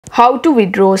How to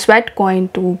withdraw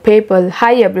SweatCoin to PayPal.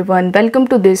 Hi everyone, welcome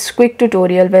to this quick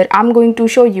tutorial where I'm going to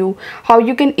show you how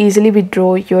you can easily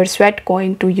withdraw your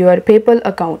SweatCoin to your PayPal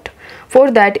account. For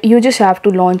that, you just have to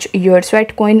launch your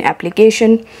SweatCoin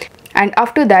application, and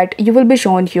after that you will be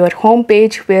shown your home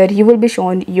page where you will be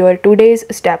shown your today's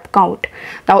step count.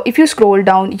 Now if you scroll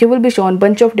down, you will be shown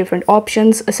bunch of different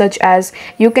options, such as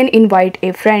you can invite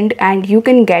a friend and you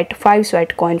can get 5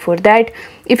 SweatCoin for that.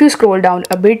 If you scroll down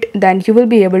a bit, then you will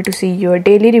be able to see your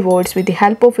daily rewards, with the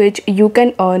help of which you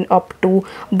can earn up to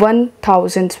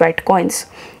 1000 SweatCoins.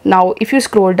 Now if you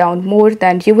scroll down more,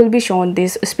 then you will be shown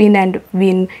this spin and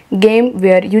win game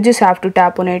where you just have to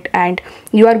tap on it and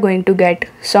you are going to get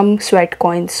some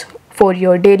SweatCoins for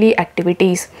your daily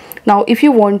activities. Now if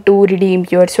you want to redeem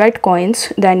your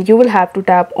SweatCoins, then you will have to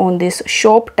tap on this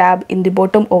shop tab in the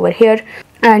bottom over here,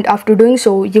 and after doing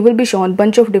so you will be shown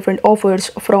bunch of different offers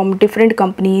from different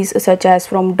companies, such as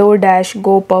from DoorDash,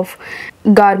 GoPuff,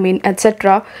 Garmin,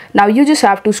 etc. Now you just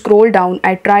have to scroll down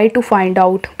and try to find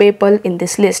out PayPal in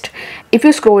this list. If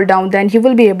you scroll down, then you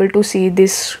will be able to see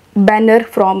this banner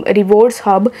from Rewards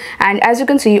Hub, and as you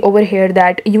can see over here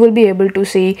that you will be able to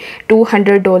see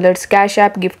 $200 Cash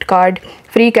App gift card,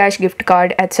 free cash gift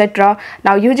card, etc.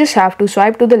 Now you just have to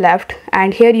swipe to the left,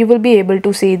 and here you will be able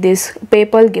to see this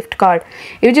PayPal gift card.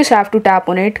 You just have to tap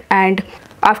on it, and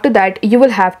after that you will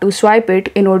have to swipe it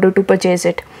in order to purchase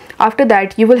it. After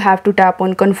that you will have to tap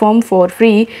on confirm for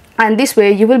free, and this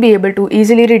way you will be able to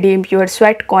easily redeem your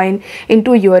SweatCoin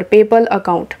into your PayPal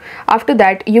account. After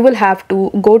that you will have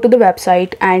to go to the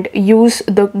website and use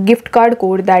the gift card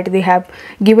code that they have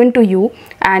given to you,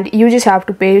 and you just have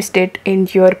to paste it in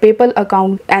your PayPal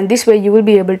account, and this way you will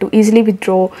be able to easily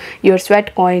withdraw your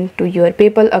SweatCoin to your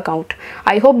PayPal account.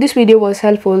 I hope this video was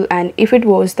helpful, and if it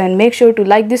was, then make sure to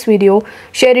like this video,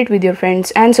 share it with your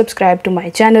friends and subscribe to my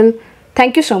channel.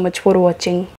 Thank you so much for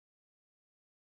watching.